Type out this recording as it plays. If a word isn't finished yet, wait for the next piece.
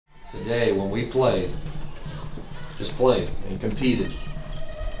Today, when we played, just played and competed.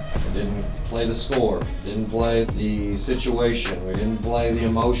 We didn't play the score, didn't play the situation, we didn't play the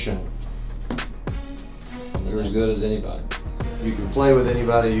emotion. They're as good as anybody. You can play with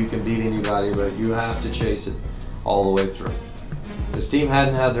anybody, you can beat anybody, but you have to chase it all the way through. This team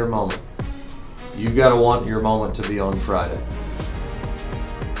hadn't had their moment. You've got to want your moment to be on Friday.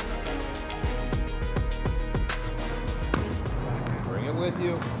 Bring it with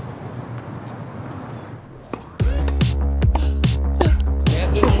you.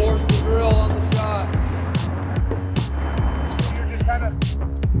 Can't just force the drill on the shot. You're just kind of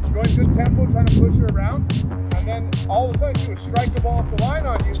going good tempo, trying to push her around, and then all of a sudden you would strike the ball off the line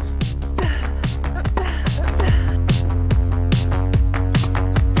on you.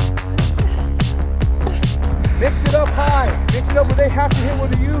 Mix it up high. Mix it up where they have to hit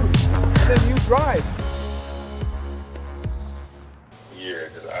with a use, and then you drive. Yeah,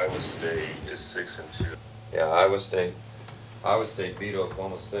 because Iowa State is 6-2. Yeah, Iowa State beat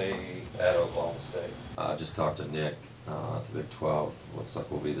Oklahoma State at Oklahoma State. I just talked to Nick at the Big 12. Looks like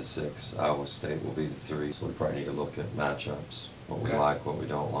we'll be the 6. Iowa State will be the 3. So we probably need to look at matchups, what we like, what we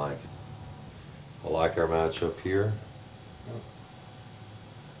don't like. I like our matchup here.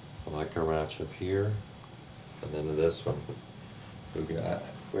 I like our matchup here. And then this one, we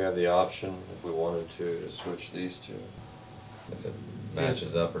have the option, if we wanted to switch these two. If it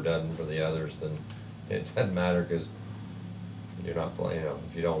matches up or doesn't for the others, then it doesn't matter because you're not playing them.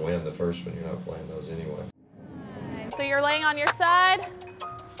 If you don't win the first one, you're not playing those anyway. So you're laying on your side,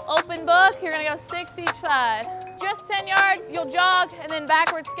 open book, you're gonna go 6 each side. Just 10 yards, you'll jog, and then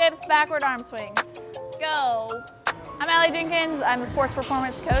backward skips, backward arm swings. Go. I'm Allie Jenkins. I'm the sports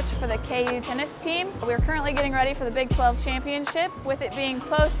performance coach for the KU tennis team. We're currently getting ready for the Big 12 championship. With it being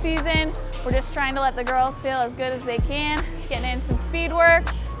postseason, we're just trying to let the girls feel as good as they can, getting in some speed work,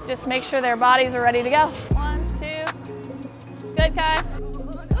 just make sure their bodies are ready to go. 1, 2, good, Kai.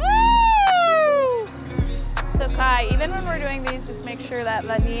 Woo! So Kai, even when we're doing these, just make sure that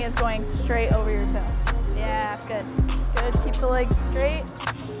the knee is going straight over your toe. Yeah, good. Good, keep the legs straight.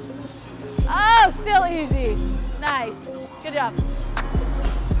 Oh, still easy. Nice. Good job.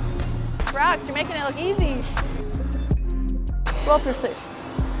 Rocks, you're making it look easy. Roll through sleeves.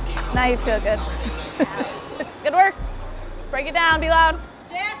 Now you feel good. Good work. Break it down, be loud.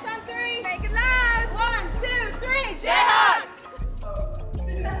 Jayhawks on 3. Make it loud. 1, 2, 3. Jayhawks!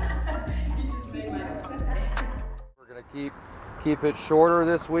 We're going to keep it shorter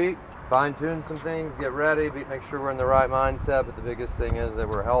this week, fine-tune some things, get ready, make sure we're in the right mindset, but the biggest thing is that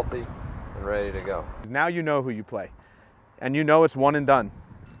we're healthy and ready to go. Now you know who you play, and you know it's one and done.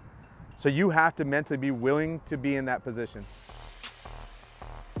 So you have to mentally be willing to be in that position.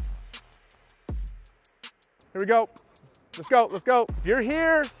 Here we go. Let's go, let's go. If you're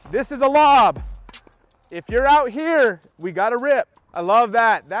here, this is a lob. If you're out here, we got to rip. I love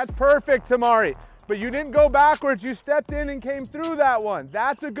that. That's perfect, Tamari. But you didn't go backwards. You stepped in and came through that one.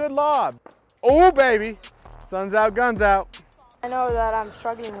 That's a good lob. Oh, baby. Sun's out, guns out. I know that I'm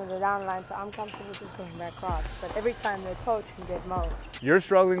struggling with the down line, so I'm comfortable just going back cross. But every time the coach can get mowed. You're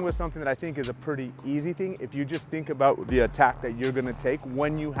struggling with something that I think is a pretty easy thing if you just think about the attack that you're going to take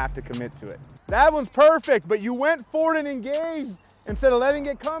when you have to commit to it. That one's perfect, but you went forward and engaged instead of letting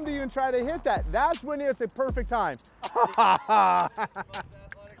it come to you and try to hit that. That's when it's a perfect time.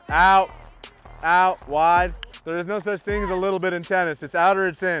 Out, out, wide. There is no such thing as a little bit in tennis. It's out or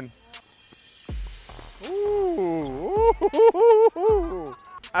it's in. Ooh, ooh.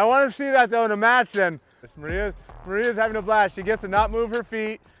 I want to see that though in a match then. Maria's having a blast. She gets to not move her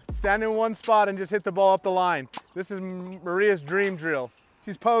feet, stand in one spot and just hit the ball up the line. This is Maria's dream drill.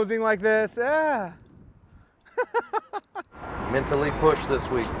 She's posing like this, yeah. Mentally push this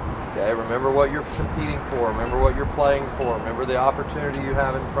week, okay? Remember what you're competing for, remember what you're playing for, remember the opportunity you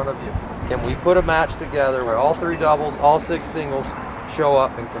have in front of you. Can we put a match together where all 3 doubles, all 6 singles show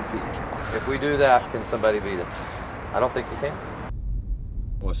up and compete? If we do that, can somebody beat us? I don't think you can.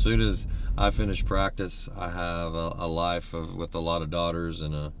 Well, as soon as I finish practice, I have a life with a lot of daughters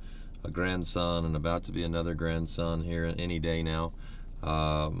and a grandson and about to be another grandson here any day now.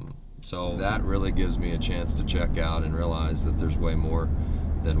 So that really gives me a chance to check out and realize that there's way more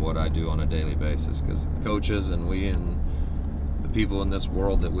than what I do on a daily basis, because coaches and we and the people in this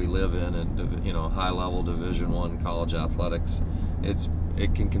world that we live in and, you know, high-level Division I college athletics,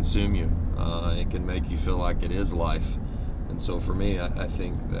 it can consume you. It can make you feel like it is life. And so for me, I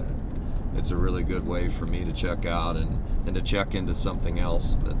think that it's a really good way for me to check out and to check into something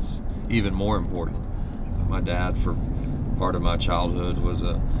else that's even more important. My dad, for part of my childhood, was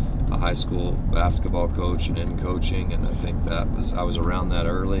a a high school basketball coach and in coaching, and I think I was around that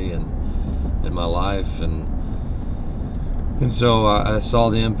early in my life, and so I saw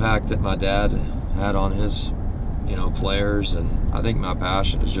the impact that my dad had on his players, and I think my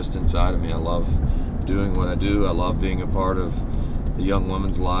passion is just inside of me. I love doing what I do. I love being a part of the young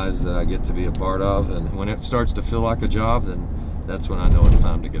women's lives that I get to be a part of, and when it starts to feel like a job, then that's when I know it's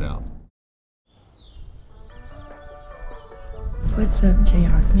time to get out. What's up,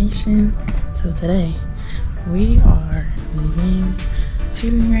 Jayhawk Nation? So today we are leaving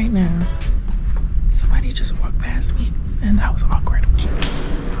tutoring right now. Somebody just walked past me and that was awkward.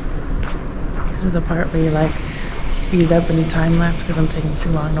 This is the part where you like speed it up and do time lapse because I'm taking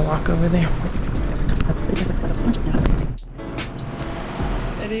too long to walk over there.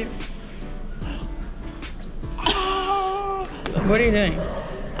 What are you doing?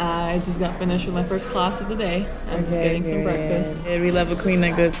 I just got finished with my first class of the day. I'm just getting some breakfast. Good. We love a queen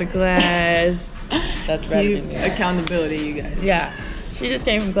that goes to class. That's cute accountability, you guys. Yeah. She just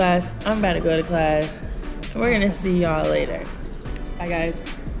came from class. I'm about to go to class. We're gonna see y'all later. Bye, guys.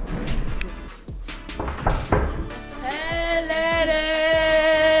 Hey,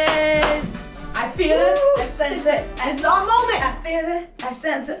 ladies. I feel it. I sense it. It's our moment. I feel it. I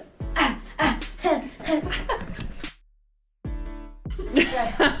sense it.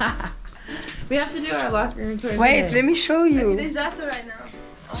 We have to do our locker room tour. Wait, let me show you. It's disaster right now.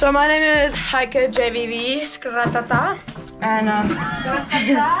 So my name is Heike JVV Skratata, and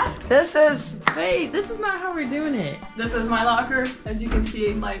this is. Wait, this is not how we're doing it. This is my locker. As you can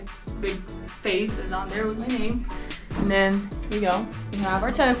see, my big face is on there with my name. And then we go. We have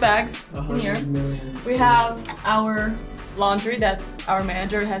our tennis bags in here. We have our laundry that our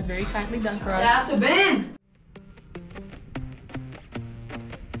manager has very kindly done for us. That's a bin.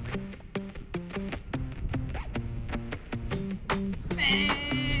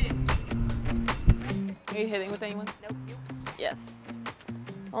 Are you hitting with anyone? Nope. Yes.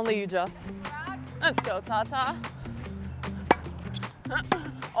 Only you, Jess. Let's go, Tata.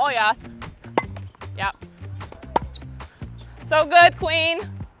 Oh, yeah. Yep. So good, Queen.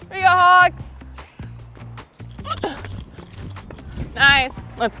 For your Hawks. Nice.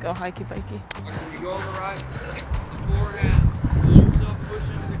 Let's go, hikey pikey. You go on the right, the forehand. Pull yourself, push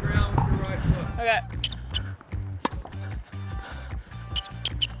into the ground with your right foot. Okay.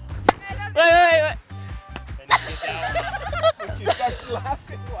 Wait. She starts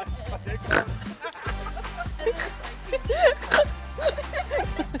laughing.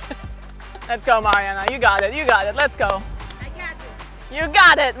 Let's go, Mariana. You got it. Let's go. I got you. You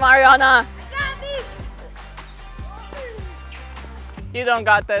got it, Mariana. I got this. You don't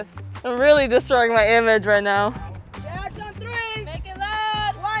got this. I'm really destroying my image right now. Jayhawks on 3. Make it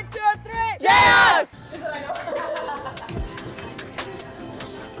loud. 1, 2, 3. Jayhawks!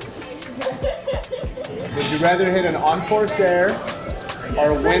 Would you rather hit an on-forced air or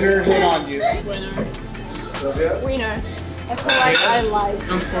a winner hit on you? Winner. Wiener. I feel like I lied.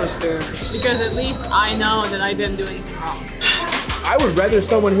 Unforced air. Because at least I know that I didn't do anything wrong. I would rather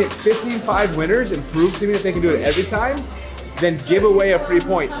someone hit 15-5 winners and prove to me that they can do it every time than give away a free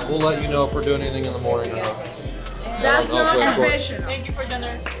point. We'll let you know if we're doing anything in the morning or not. That's not professional. Thank you for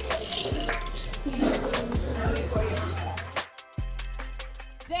dinner.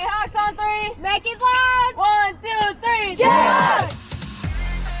 Jayhawks on 3. Make it loud. 1, 2, 3. Jayhawks.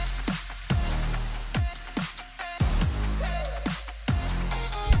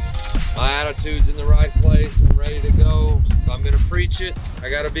 My attitude's in the right place. I'm ready to go. If I'm gonna preach it, I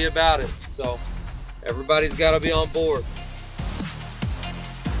gotta be about it. So everybody's gotta be on board.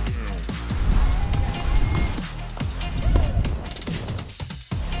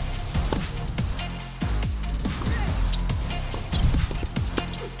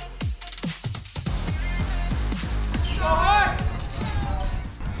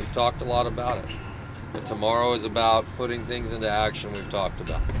 We've talked a lot about it, but tomorrow is about putting things into action we've talked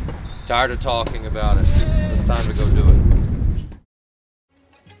about. Tired of talking about it. It's time to go do it.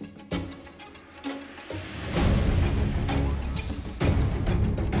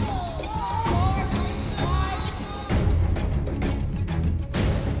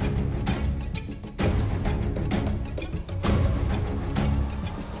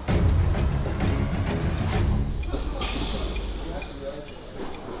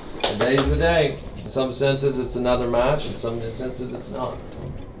 Today's the day. In some senses it's another match, in some senses it's not.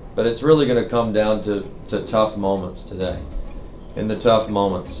 But it's really going to come down to tough moments today. In the tough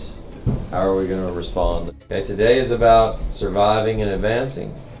moments, how are we going to respond? Okay, today is about surviving and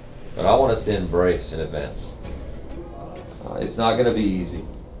advancing, but I want us to embrace and advance. It's not going to be easy.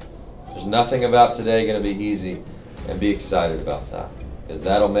 There's nothing about today going to be easy, and be excited about that. because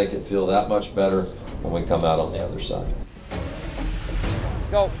that'll make it feel that much better when we come out on the other side. Let's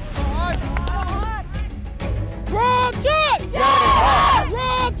go. Drop shot! Jayhawk!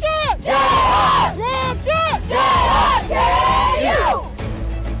 Drop shot! Jayhawk! Drop shot! Jayhawk! KU!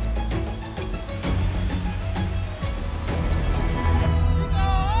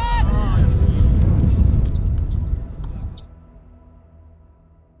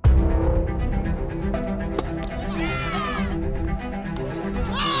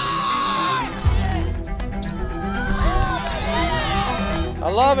 I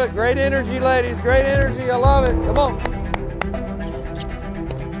love it. Great energy, ladies. Great energy. I love it. Come on.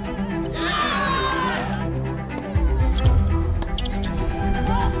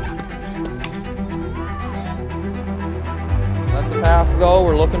 Let the pass go.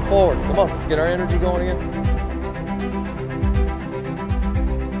 We're looking forward. Come on. Let's get our energy going again.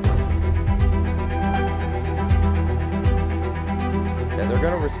 Yeah, they're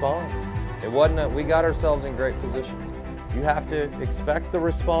going to respond. It wasn't we got ourselves in great positions. You have to expect the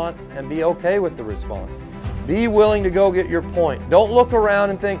response and be okay with the response. Be willing to go get your point. Don't look around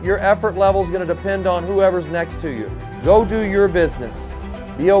and think your effort level is going to depend on whoever's next to you. Go do your business.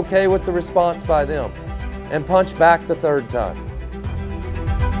 Be okay with the response by them and punch back the third time.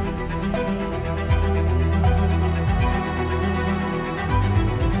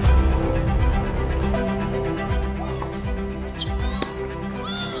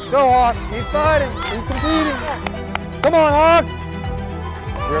 Go Hawks, keep fighting, keep competing. Come on, Hawks!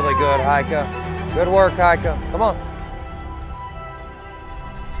 Really good, Heike. Good work, Heike. Come on.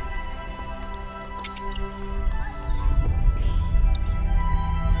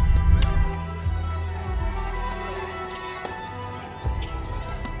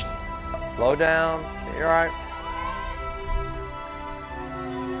 Slow down. You're all right.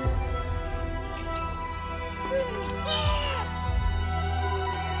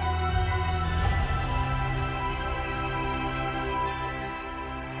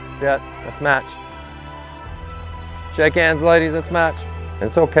 Yeah, that's match. Shake hands, ladies, that's match.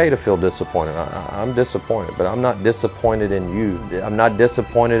 It's okay to feel disappointed. I'm disappointed, but I'm not disappointed in you. I'm not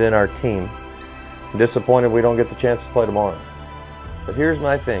disappointed in our team. I'm disappointed we don't get the chance to play tomorrow. But here's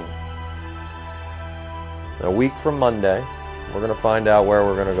my thing. In a week from Monday, we're going to find out where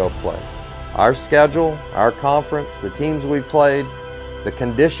we're going to go play. Our schedule, our conference, the teams we've played, the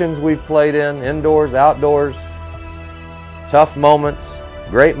conditions we've played in, indoors, outdoors, tough moments,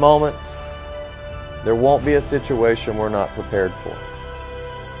 great moments. There won't be a situation we're not prepared for.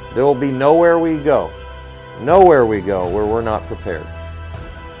 There will be nowhere we go where we're not prepared.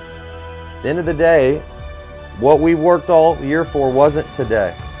 At the end of the day, what we've worked all year for wasn't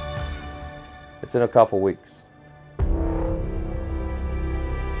today. It's in a couple weeks.